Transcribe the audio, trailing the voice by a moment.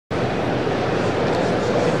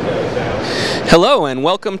Hello and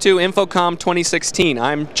welcome to InfoComm 2016.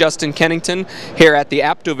 I'm Justin Kennington here at the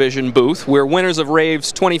AptoVision booth. We're winners of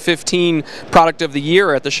Rave's 2015 Product of the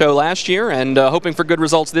Year at the show last year and hoping for good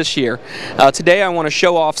results this year. Today I want to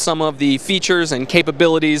show off some of the features and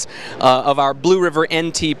capabilities of our BlueRiver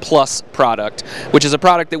NT Plus product, which is a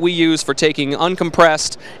product that we use for taking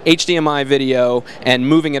uncompressed HDMI video and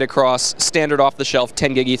moving it across standard off-the-shelf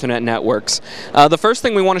 10 gig Ethernet networks. The first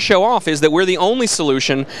thing we want to show off is that we're the only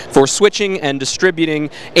solution for switching and distributing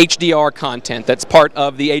HDR content that's part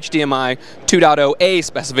of the HDMI 2.0A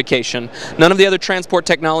specification. None of the other transport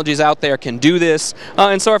technologies out there can do this,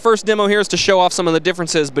 and so our first demo here is to show off some of the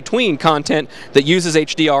differences between content that uses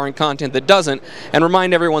HDR and content that doesn't, and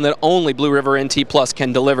remind everyone that only BlueRiver NT Plus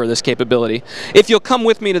can deliver this capability. If you'll come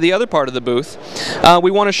with me to the other part of the booth,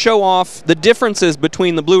 we want to show off the differences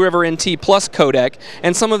between the BlueRiver NT Plus codec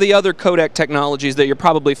and some of the other codec technologies that you're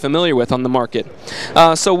probably familiar with on the market.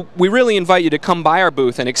 So we really invite you to come by our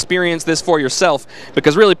booth and experience this for yourself,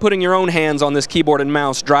 because really putting your own hands on this keyboard and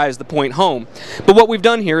mouse drives the point home. But what we've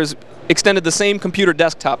done here is extended the same computer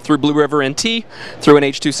desktop through BlueRiver NT, through an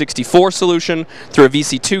H.264 solution, through a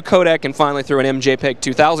VC2 codec, and finally through an MJPEG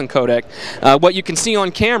 2000 codec. What you can see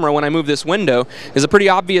on camera when I move this window is a pretty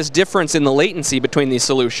obvious difference in the latency between these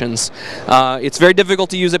solutions. It's very difficult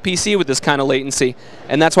to use a PC with this kind of latency,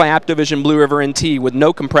 and that's why AptoVision BlueRiver NT with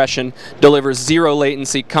no compression delivers zero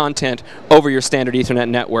latency content over your standard Ethernet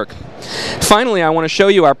network. Finally, I want to show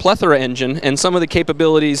you our plethora engine and some of the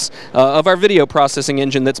capabilities of our video processing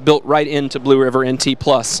engine that's built right into BlueRiver NT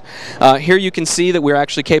Plus. Here you can see that we're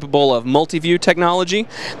actually capable of multi-view technology.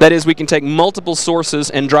 That is, we can take multiple sources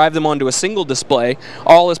and drive them onto a single display,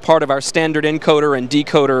 all as part of our standard encoder and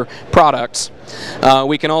decoder products.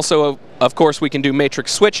 We can also, of course, we can do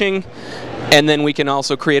matrix switching, and then we can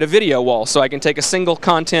also create a video wall. So I can take a single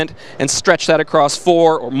content and stretch that across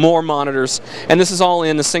 4 or more monitors, and this is all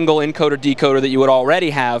in a single encoder decoder that you would already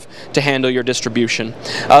have to handle your distribution.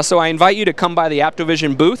 So I invite you to come by the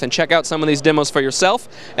AptoVision booth and check out some of these demos for yourself,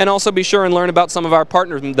 and also be sure and learn about some of our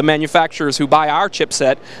partners, the manufacturers who buy our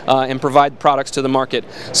chipset and provide products to the market.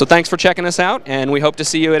 So thanks for checking us out, and we hope to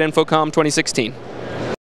see you at InfoComm 2016.